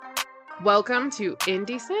Welcome to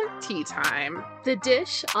Indecent Tea Time. The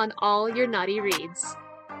dish on all your naughty reads.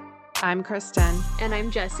 I'm Kristen. And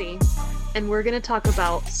I'm Jessie. And we're going to talk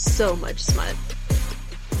about so much smut.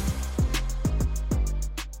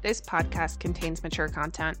 This podcast contains mature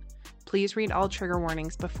content. Please read all trigger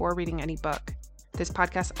warnings before reading any book. This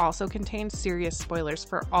podcast also contains serious spoilers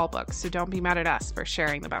for all books, so don't be mad at us for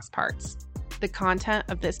sharing the best parts. The content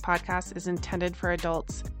of this podcast is intended for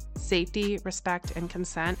adults. Safety, respect, and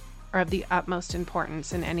consent are of the utmost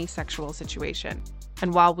importance in any sexual situation.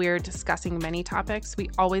 And while we're discussing many topics, we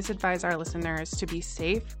always advise our listeners to be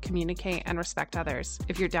safe, communicate, and respect others.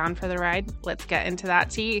 If you're down for the ride, let's get into that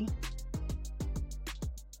tea.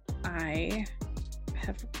 I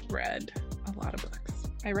have read a lot of books.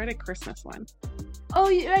 I read a Christmas one. Oh,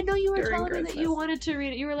 I know you were During telling me that Christmas. you wanted to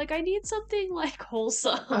read it. You were like, I need something like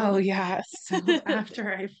wholesome. Oh, yeah. So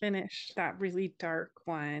after I finished that really dark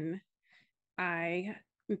one, I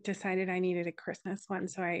decided I needed a Christmas one.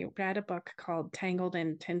 So I read a book called Tangled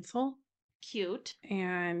in Tinsel. Cute.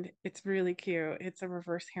 And it's really cute. It's a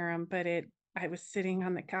reverse harem, but I was sitting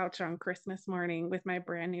on the couch on Christmas morning with my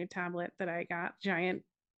brand new tablet that I got, giant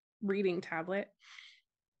reading tablet.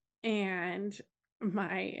 And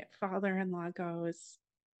my father-in-law goes,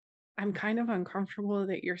 I'm kind of uncomfortable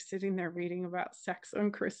that you're sitting there reading about sex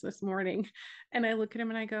on Christmas morning. And I look at him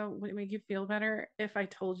and I go, would it make you feel better if I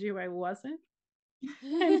told you I wasn't?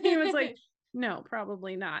 And he was like, no,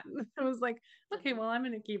 probably not. I was like, okay, well, I'm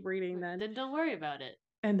going to keep reading then. Then don't worry about it.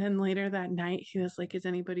 And then later that night, he was like, is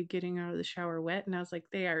anybody getting out of the shower wet? And I was like,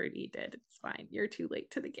 they already did. It's fine. You're too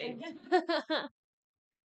late to the game. It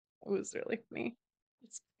was really funny.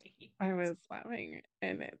 It's great. I was laughing,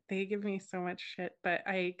 and they give me so much shit. But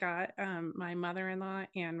I got my mother-in-law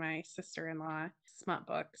and my sister-in-law smut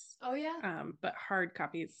books. Oh, yeah. But hard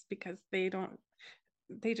copies because they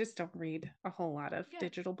just don't read a whole lot of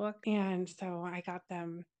digital book. And so I got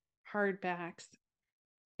them hardbacks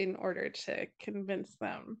in order to convince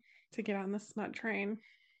them to get on the smut train.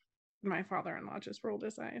 My father-in-law just rolled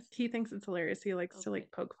his eyes. He thinks it's hilarious. He likes to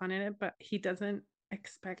poke fun at it, but he doesn't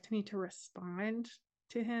expect me to respond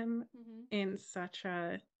to him in such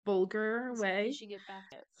a vulgar way.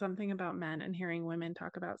 Something about men and hearing women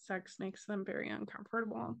talk about sex makes them very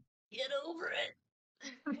uncomfortable. Get over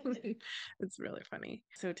it. It's really funny.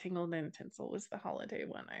 So Tangled in Tinsel was the holiday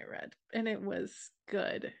one I read, and it was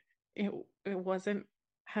good. It wasn't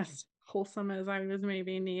as wholesome as I was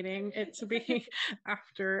maybe needing it to be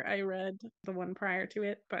after I read the one prior to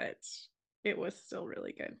it, but it was still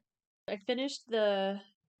really good. I finished the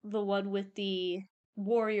one with the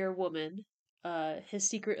warrior woman, his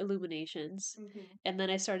secret illuminations, and then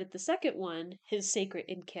I started the second one, his sacred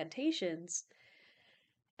incantations.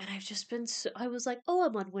 And I've just been I was like, oh,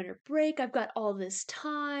 I'm on winter break. I've got all this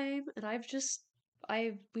time, and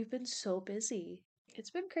we've been so busy. It's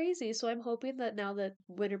been crazy. So I'm hoping that now that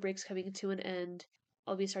winter break's coming to an end,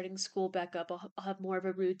 I'll be starting school back up. I'll have more of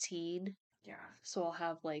a routine. Yeah. So I'll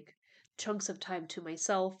have like chunks of time to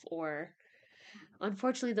myself, or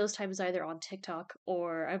unfortunately, those times either on TikTok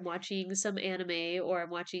or I'm watching some anime or I'm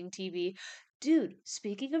watching TV. Dude,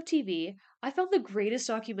 speaking of TV, I found the greatest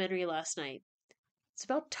documentary last night. It's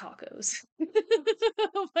about tacos.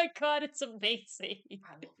 Oh my god, it's amazing.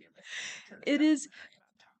 It is.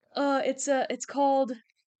 It's called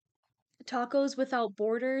Tacos Without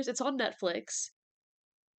Borders. It's on Netflix.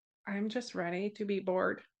 I'm just ready to be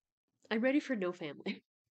bored. I'm ready for no family.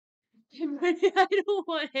 I don't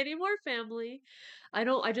want any more family.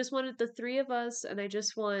 I just wanted the three of us, and I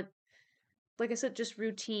just want, like I said, just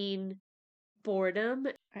routine boredom.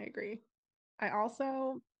 I agree. I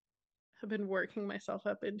also have been working myself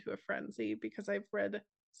up into a frenzy because I've read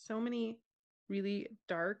so many really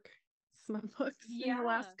dark smut books in the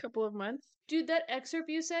last couple of months. Dude, that excerpt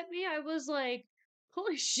you sent me, I was like,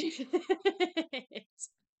 holy shit.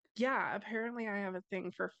 Yeah, apparently I have a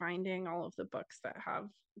thing for finding all of the books that have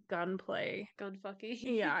gunplay. Gunfucking.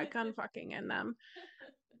 Yeah, gunfucking in them.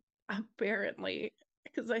 Apparently,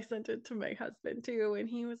 because I sent it to my husband too, and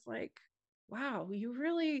he was like, wow, you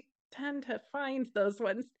really tend to find those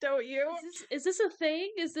ones, don't you? Is this a thing?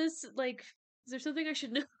 Is there something I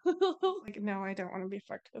should know? Like, no, I don't want to be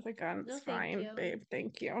fucked with a gun. It's fine, babe.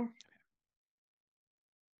 Thank you.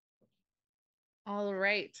 All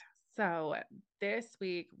right. So this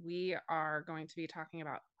week we are going to be talking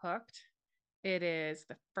about Hooked. It is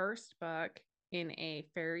the first book in a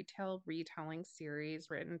fairy tale retelling series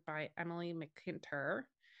written by Emily McIntyre.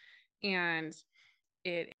 And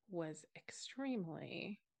it was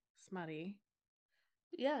extremely smutty.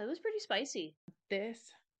 Yeah, it was pretty spicy. This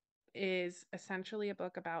is essentially a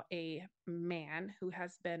book about a man who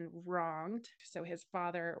has been wronged. So his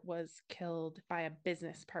father was killed by a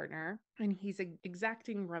business partner, and he's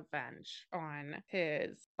exacting revenge on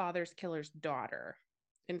his father's killer's daughter.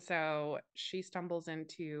 And so she stumbles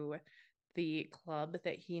into the club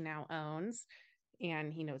that he now owns,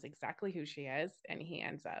 and he knows exactly who she is, and he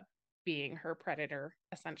ends up being her predator,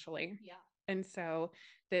 essentially. Yeah. And so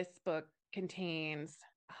this book contains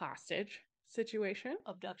hostage situation,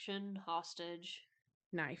 Abduction, hostage,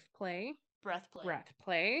 knife play, breath play,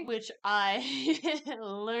 play. which I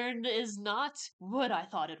learned is not what I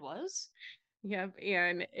thought it was. Yep.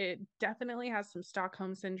 And it definitely has some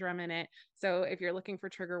Stockholm syndrome in it. So if you're looking for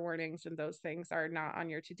trigger warnings and those things are not on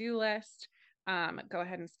your to do list, go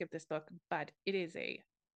ahead and skip this book. But it is a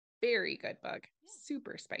very good book,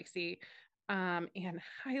 super spicy, and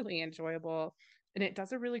highly enjoyable. And it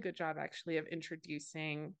does a really good job, actually, of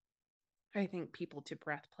introducing, I think, people to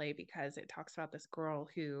breath play, because it talks about this girl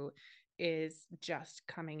who is just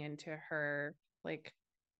coming into her like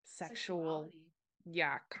sexual,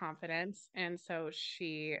 yeah, confidence. And so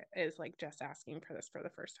she is like just asking for this for the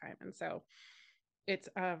first time. And so it's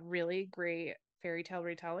a really great fairy tale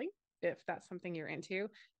retelling if that's something you're into.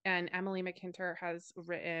 And Emily McIntyre has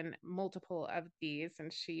written multiple of these,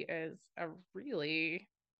 and she is a really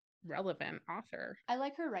relevant author. I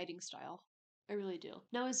like her writing style. I really do.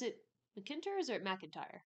 Now, is it McIntyre or is it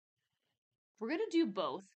McIntyre? We're going to do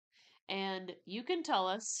both, and you can tell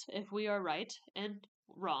us if we are right and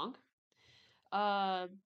wrong. Uh,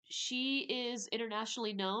 she is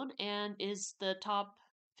internationally known and is the top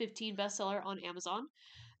 15 bestseller on Amazon.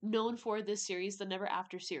 Known for this series, the Never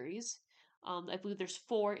After series. I believe there's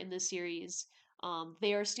 4 in this series.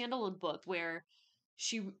 They are a standalone book where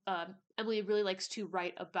Emily really likes to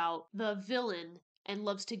write about the villain and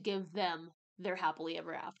loves to give them their happily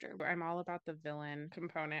ever after. I'm all about the villain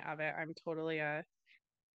component of it. I'm totally um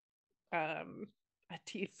a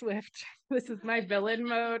T Swift. This is my villain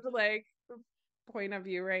mode, like, point of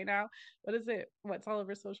view right now. What is it? What's all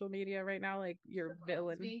over social media right now? Like your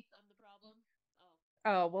villain. Me, I'm the problem.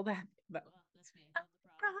 Oh, well, that That's me. I'm the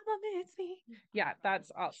problem is me. Yeah,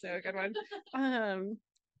 that's also a good one. Um,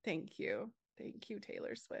 thank you. Thank you,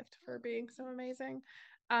 Taylor Swift, for being so amazing.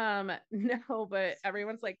 No, but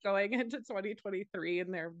everyone's like going into 2023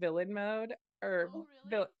 in their villain mode, or Oh,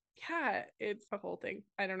 really? yeah, it's a whole thing.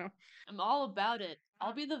 I don't know. I'm all about it.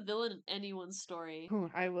 I'll be the villain in anyone's story. Ooh,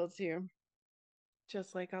 I will too.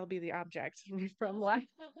 Just like I'll be the object from As long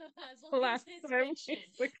as last it's time. fiction.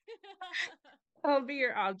 I'll be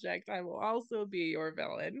your object. I will also be your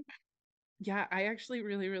villain. Yeah, I actually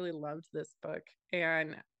really, really loved this book,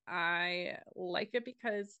 and I like it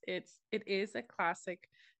because it is a classic,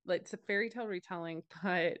 like it's a fairy tale retelling,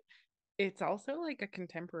 but it's also like a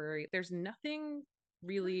contemporary. There's nothing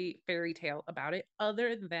really fairy tale about it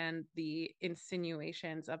other than the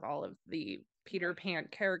insinuations of all of the Peter Pan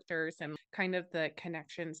characters and kind of the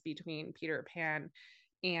connections between Peter Pan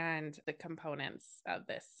and the components of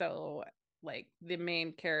this. So, like, the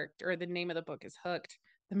main character, or the name of the book is Hooked.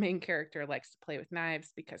 The main character likes to play with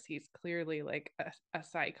knives because he's clearly like a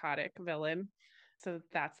psychotic villain. So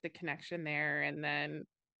that's the connection there. And then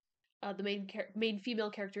The main female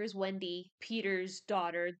character is Wendy, Peter's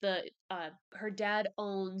daughter. The Her dad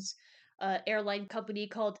owns an airline company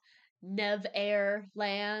called Nev Air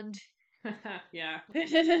Land. yeah,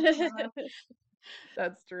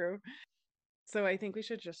 that's true. So I think we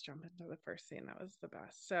should just jump into the first scene. That was the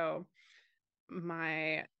best. So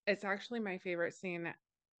it's actually my favorite scene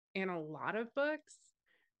in a lot of books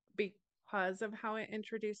because of how it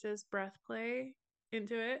introduces breath play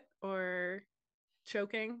into it, or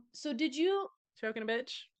choking, So did you choking a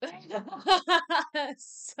bitch.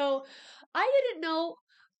 So I didn't know.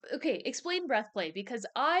 Okay, explain breath play because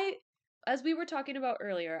as we were talking about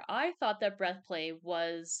earlier, I thought that breath play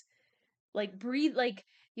was like breathing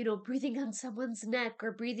on someone's neck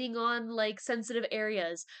or breathing on like sensitive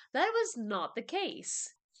areas. That was not the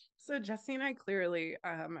case. So Jesse and I clearly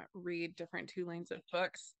read different two lanes of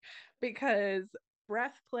books, because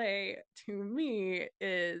breath play to me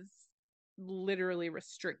is literally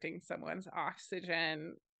restricting someone's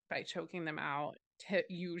oxygen by choking them out.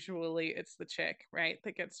 Usually it's the chick, right,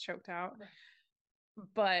 that gets choked out. Right.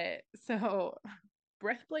 But so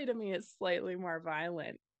breath play to me is slightly more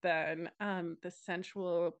violent than the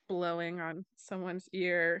sensual blowing on someone's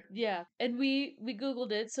ear. Yeah, and we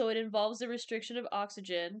googled it, so it involves the restriction of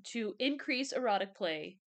oxygen to increase erotic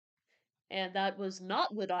play, and that was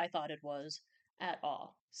not what I thought it was at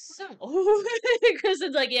all. So,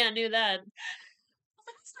 Kristen's like, yeah, I knew that.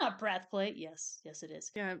 Not breath play. Yes, yes, it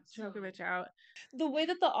is. Yeah, choke a bitch out. The way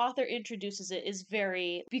that the author introduces it is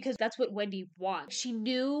very, because that's what Wendy wants. She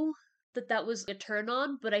knew that that was a turn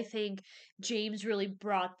on, but I think James really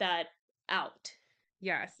brought that out.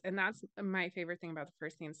 Yes, and that's my favorite thing about the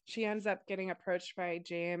first scenes. She ends up getting approached by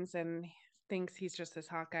James and thinks he's just this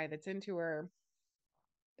hot guy that's into her.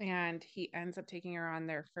 And he ends up taking her on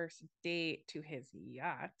their first date to his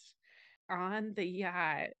yacht. On the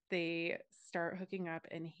yacht, they start hooking up,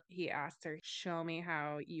 and he asks her, "Show me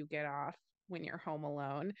how you get off when you're home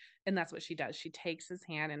alone." And that's what she does. She takes his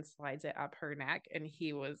hand and slides it up her neck, and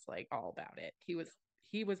he was like all about it.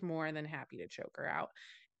 He was more than happy to choke her out.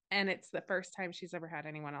 And it's the first time she's ever had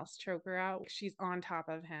anyone else choke her out. She's on top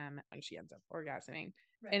of him and she ends up orgasming.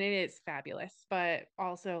 Right. And it is fabulous. But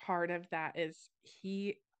also, part of that is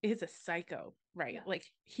he is a psycho, right? Yeah. Like,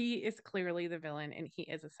 he is clearly the villain and he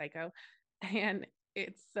is a psycho. And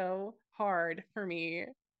it's so hard for me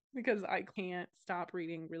because I can't stop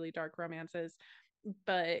reading really dark romances.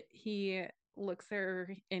 But he looks at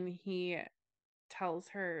her and he tells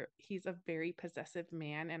her he's a very possessive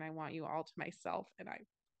man and I want you all to myself. And I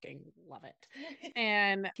fucking love it.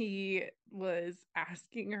 And he was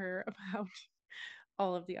asking her about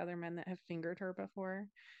all of the other men that have fingered her before.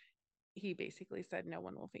 He basically said, "No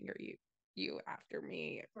one will finger you after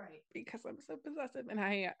me," right? Because I'm so possessive. And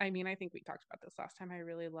I mean, I think we talked about this last time. I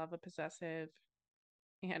really love a possessive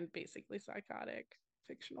and basically psychotic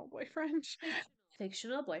fictional boyfriend.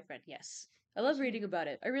 Fictional boyfriend, yes. I love reading about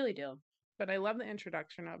it. I really do. But I love the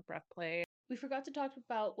introduction of breath play. We forgot to talk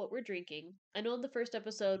about what we're drinking. I know in the first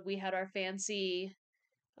episode we had our fancy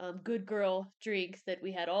good girl drink that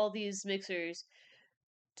we had all these mixers.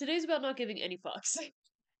 Today's about not giving any fucks.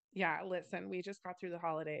 Yeah, listen, we just got through the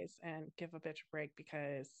holidays and give a bitch a break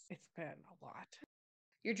because it's been a lot.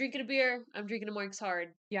 You're drinking a beer, I'm drinking a Mark's Hard.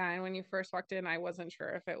 Yeah, and when you first walked in, I wasn't sure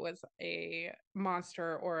if it was a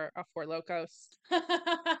Monster or a Four Locos.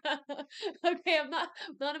 Okay, I'm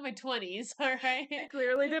not in my 20s, all right? I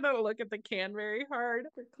clearly didn't look at the can very hard.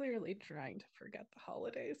 We're clearly trying to forget the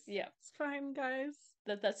holidays. Yeah. It's fine, guys.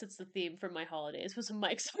 That sets the theme for my holidays, was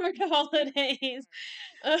Mike's Hard holidays.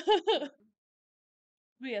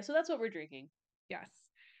 But yeah, so that's what we're drinking. Yes.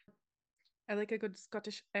 I like a good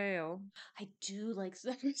Scottish ale. I do like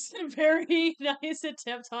that. It's a very nice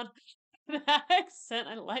attempt on an accent.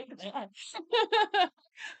 I like that.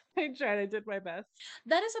 I tried. I did my best.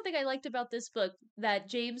 That is something I liked about this book, that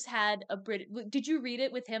James had a Brit. Did you read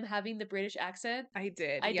it with him having the British accent? I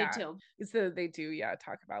did. I did too. So they do, yeah,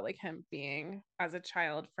 talk about like him being as a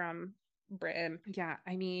child from Britain. Yeah,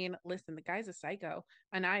 I mean, listen, the guy's a psycho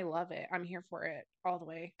and I love it. I'm here for it all the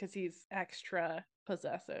way because he's extra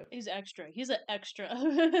possessive. He's extra. He's an extra.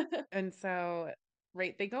 And so,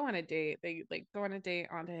 right, they go on a date. They like go on a date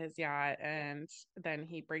onto his yacht and then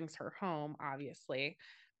he brings her home, obviously.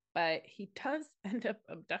 But he does end up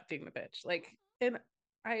abducting the bitch. Like, and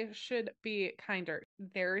I should be kinder.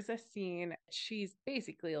 There's a scene, she's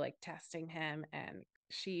basically like testing him and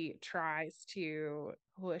she tries to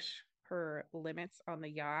push her limits on the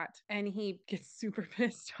yacht and he gets super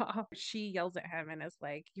pissed off. She yells at him and is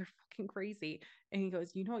like, "You're fucking crazy." And he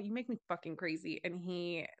goes, "You know what? You make me fucking crazy." And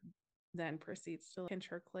he then proceeds to pinch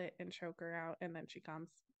her clit and choke her out. And then she comes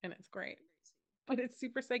and it's great. But it's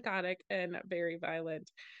super psychotic and very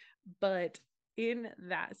violent. But in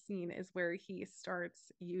that scene is where he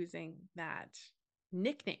starts using that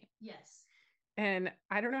nickname. Yes. And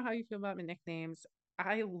I don't know how you feel about my nicknames.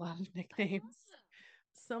 I love nicknames.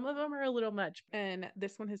 Some of them are a little much. And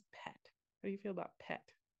this one is Pet. How do you feel about Pet?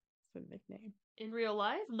 It's a nickname. In real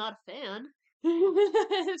life, I'm not a fan.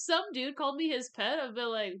 If some dude called me his pet, I'd be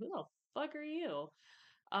like, who the fuck are you?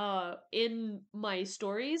 In my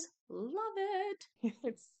stories, love it.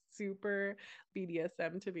 It's super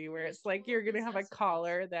BDSM to me, where it's like you're gonna have a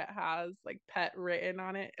collar that has like pet written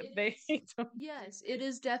on it. They don't. Yes, it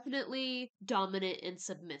is definitely dominant and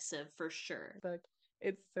submissive for sure.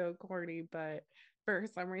 It's so corny, but for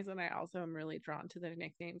some reason I also am really drawn to the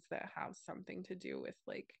nicknames that have something to do with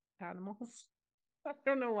like animals. I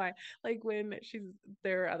don't know why. Like when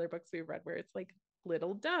there are other books we've read where it's like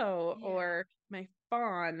Little Doe or my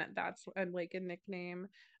fawn. That's like a nickname.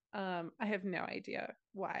 I have no idea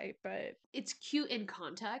why, but it's cute in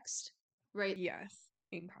context, right? Yes,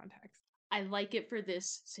 in context. I like it for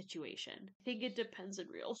this situation. I think it depends in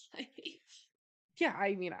real life. Yeah,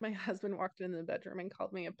 I mean, my husband walked in the bedroom and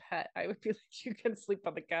called me a pet. I would be like, "You can sleep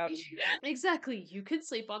on the couch." Exactly. You can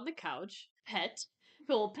sleep on the couch. Pet.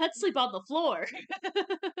 Well, pets sleep on the floor.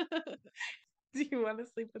 Do you want to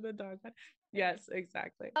sleep in the dog bed? Yes,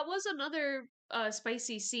 exactly. That was another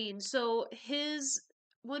spicy scene. So his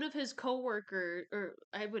one of his coworker, or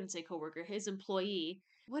I wouldn't say coworker, his employee.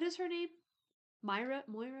 What is her name? Myra?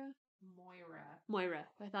 Moira? Moira.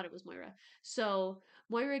 I thought it was Moira. So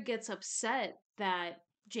Moira gets upset that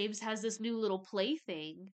James has this new little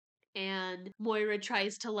plaything, and Moira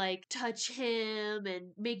tries to like touch him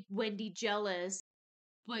and make Wendy jealous,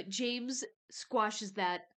 but James squashes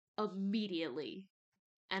that immediately.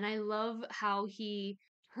 And I love how he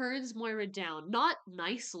turns Moira down. Not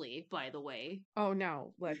nicely, by the way. Oh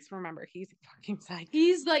no, let's remember he's a fucking psycho.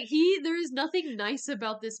 He's like, there is nothing nice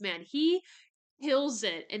about this man. He kills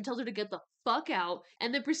it and tells her to get the fuck out,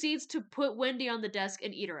 and then proceeds to put Wendy on the desk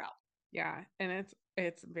and eat her out. Yeah, and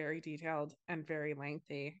it's very detailed and very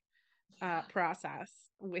lengthy process,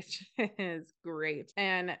 which is great.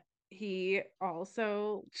 And he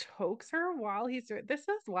also chokes her while he's doing this.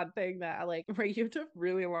 Is one thing that I like, where you have to have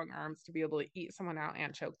really long arms to be able to eat someone out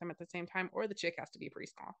and choke them at the same time, or the chick has to be pretty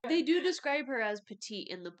small. They do describe her as petite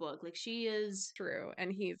in the book. Like, she is true.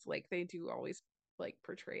 And he's like, they do always like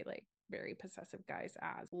portray like very possessive guys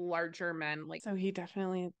as larger men. Like, so he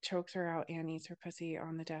definitely chokes her out and eats her pussy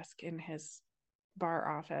on the desk in his bar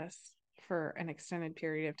office for an extended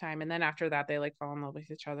period of time. And then after that, they like fall in love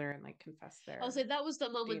with each other and like confess their I'll say that was the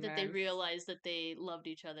moment that they demons. realized that they loved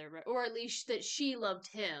each other, right? Or at least that she loved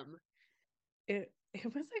him. It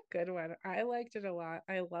was a good one. I liked it a lot.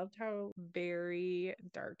 I loved how very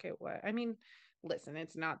dark it was. I mean, listen,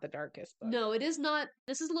 it's not the darkest book. No, it is not.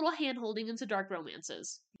 This is a little hand holding into dark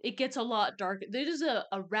romances. It gets a lot dark. There's a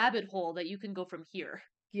rabbit hole that you can go from here.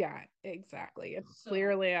 Yeah, exactly. And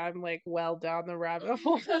clearly I'm like well down the rabbit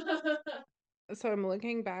hole. So I'm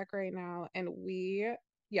looking back right now, and we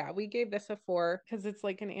gave this a 4 because it's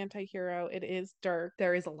like an anti-hero. It is dark.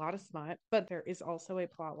 There is a lot of smut, but there is also a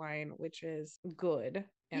plot line which is good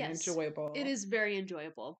and enjoyable. It is very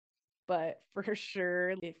enjoyable. But for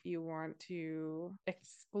sure, if you want to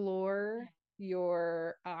explore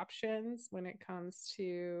your options when it comes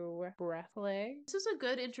to breathplay, this is a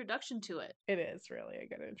good introduction to it. It is really a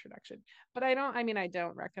good introduction. But I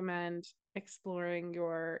don't recommend exploring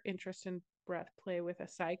your interest in breathplay with a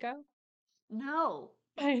psycho. No.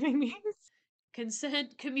 By any means.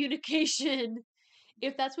 Consent, communication.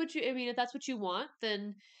 If that's what you want,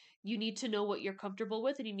 then you need to know what you're comfortable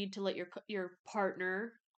with, and you need to let your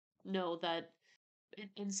partner know that.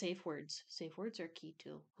 And safe words. Safe words are key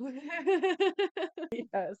too.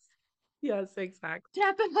 Yes, exactly.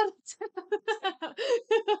 Tap out.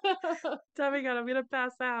 Tapping out. I'm gonna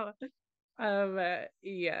pass out.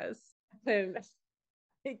 Yes. And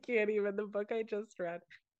I can't even. The book I just read.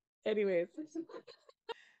 Anyways,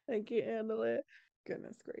 I can't handle it.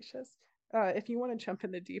 Goodness gracious. If you want to jump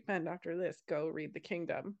in the deep end after this, go read The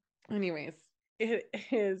Kingdom. Anyways, it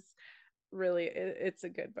is really it's a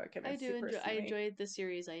good book, and I enjoyed the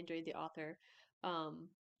series. I enjoyed the author.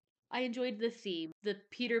 I enjoyed the theme, the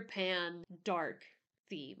Peter Pan dark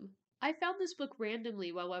theme. I found this book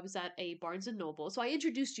randomly while I was at a Barnes and Noble, so I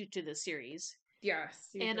introduced you to this series.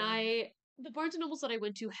 Yes, and the Barnes and Nobles that I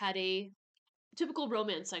went to had a typical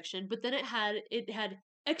romance section, but then it had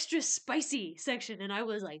extra spicy section, and I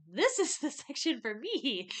was like, this is the section for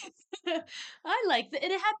me. I like that.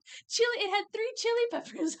 And it had 3 chili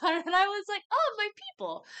peppers on it, and I was like, oh, my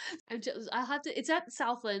people. I'll have to, it's at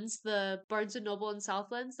Southlands, the Barnes and Noble in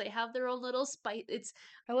Southlands. They have their own little spice.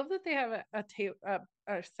 I love that they have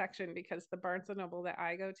a section, because the Barnes and Noble that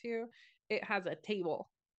I go to, it has a table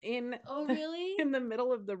really? In the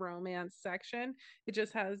middle of the romance section. It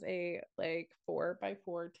just has a like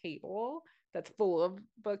 4x4 table that's full of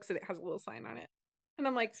books, and it has a little sign on it. And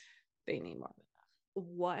I'm like, they need more than that.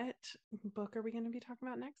 What book are we going to be talking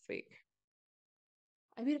about next week?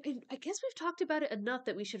 I mean, I guess we've talked about it enough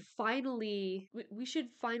that we should finally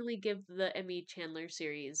give the Emmy Chandler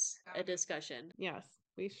series a discussion. Yes,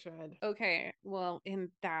 we should. Okay, well, in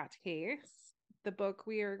that case, the book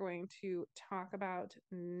we are going to talk about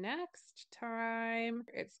next time,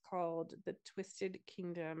 it's called the Twisted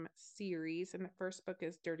Kingdom series, and the first book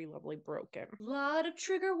is Dirty Lovely Broken. A lot of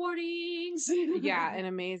trigger warnings. Yeah, an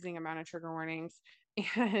amazing amount of trigger warnings.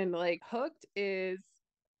 And like Hooked is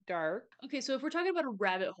dark. Okay, so if we're talking about a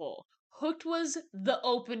rabbit hole, Hooked was the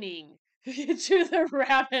opening to the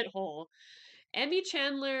rabbit hole. Emmy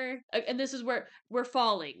Chandler, and this is where we're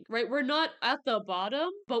falling, right? We're not at the bottom,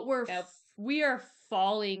 but we are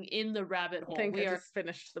falling in the rabbit hole. I just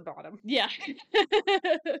finished the bottom. Yeah.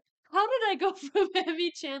 How did I go from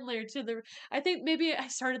Emmy Chandler to I think maybe I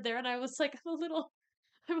started there and I was like a little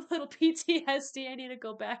I'm a little PTSD. I need to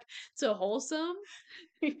go back to wholesome.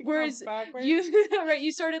 Whereas backwards.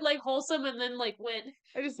 you started like wholesome and then like went.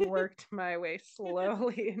 I just worked my way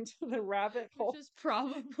slowly into the rabbit hole. Which is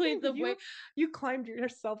probably the way you climbed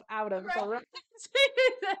yourself out of the rabbit.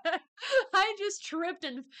 I just tripped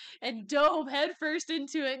and dove headfirst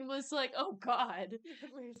into it and was like, oh God.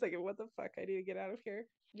 Wait a second, what the fuck? I need to get out of here.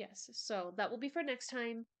 Yes, so that will be for next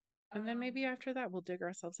time. And then maybe after that, we'll dig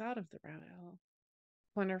ourselves out of the rabbit hole.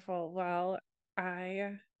 Wonderful. Well,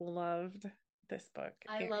 I loved this book.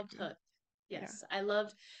 I loved Hook. Yes, yeah. I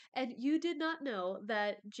loved. And you did not know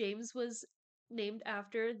that James was named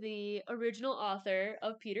after the original author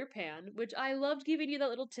of Peter Pan, which I loved giving you that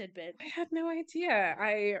little tidbit. I had no idea.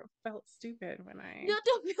 I felt stupid when I. No,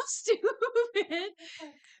 don't feel stupid.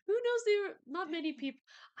 Who knows? There were not many people.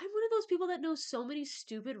 I'm one of those people that knows so many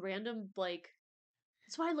stupid, random, like.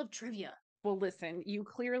 That's why I love trivia. Well, listen, you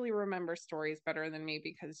clearly remember stories better than me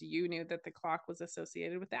because you knew that the clock was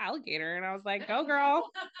associated with the alligator. And I was like, go, girl.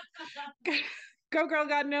 Go, girl,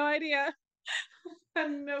 got no idea.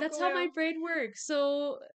 That's how my brain works.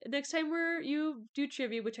 So next time you do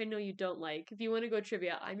trivia, which I know you don't like, if you want to go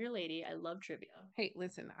trivia, I'm your lady. I love trivia. Hey,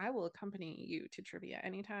 listen, I will accompany you to trivia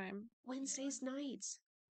anytime. Wednesdays nights.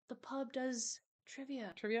 The pub does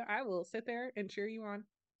trivia. Trivia, I will sit there and cheer you on.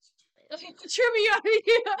 Trivia,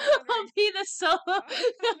 I'll be the solo.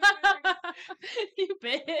 You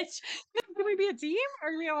bitch. Can we be a team?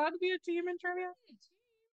 Are we allowed to be a team in trivia?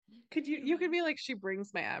 Could you could be like, she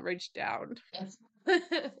brings my average down.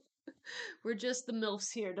 We're just the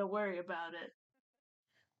MILFs here, don't worry about it.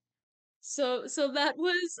 So that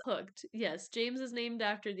was Hooked. Yes, James is named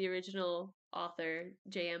after the original author,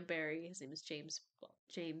 J.M. Barrie. His name is James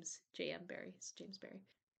J.M. Barrie. It's James Barrie.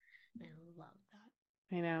 I love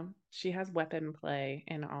that. I know. She has weapon play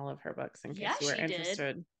in all of her books in case you were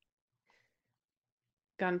interested. Did.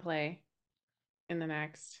 Gunplay in the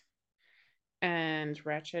next. And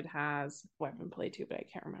Wretched has weapon play too, but I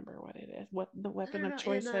can't remember what it is. What the weapon of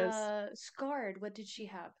choice is. Scarred, what did she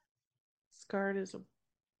have? Scarred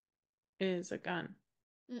is a gun.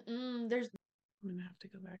 There's. I'm gonna have to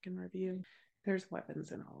go back and review. There's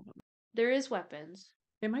weapons in all of them. There is weapons.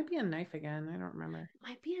 It might be a knife again. I don't remember. It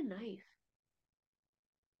might be a knife.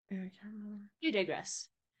 Yeah, I can't remember. You digress.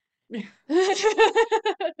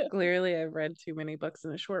 Clearly, I've read too many books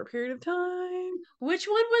in a short period of time. Which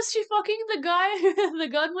one was she fucking the guy the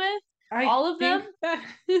gun with? All of them?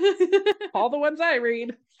 All the ones I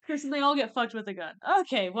read. They all get fucked with a gun.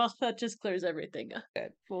 Okay, well, that just clears everything up.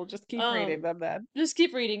 Good. We'll just keep reading them then. Just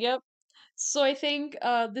keep reading, yep. So I think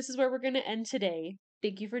this is where we're going to end today.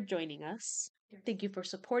 Thank you for joining us. Thank you for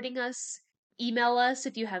supporting us. Email us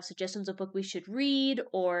if you have suggestions of book we should read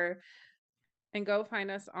or... And go find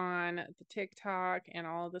us on the TikTok and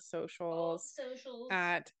all the socials,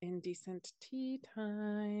 at Indecent Tea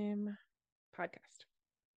Time Podcast.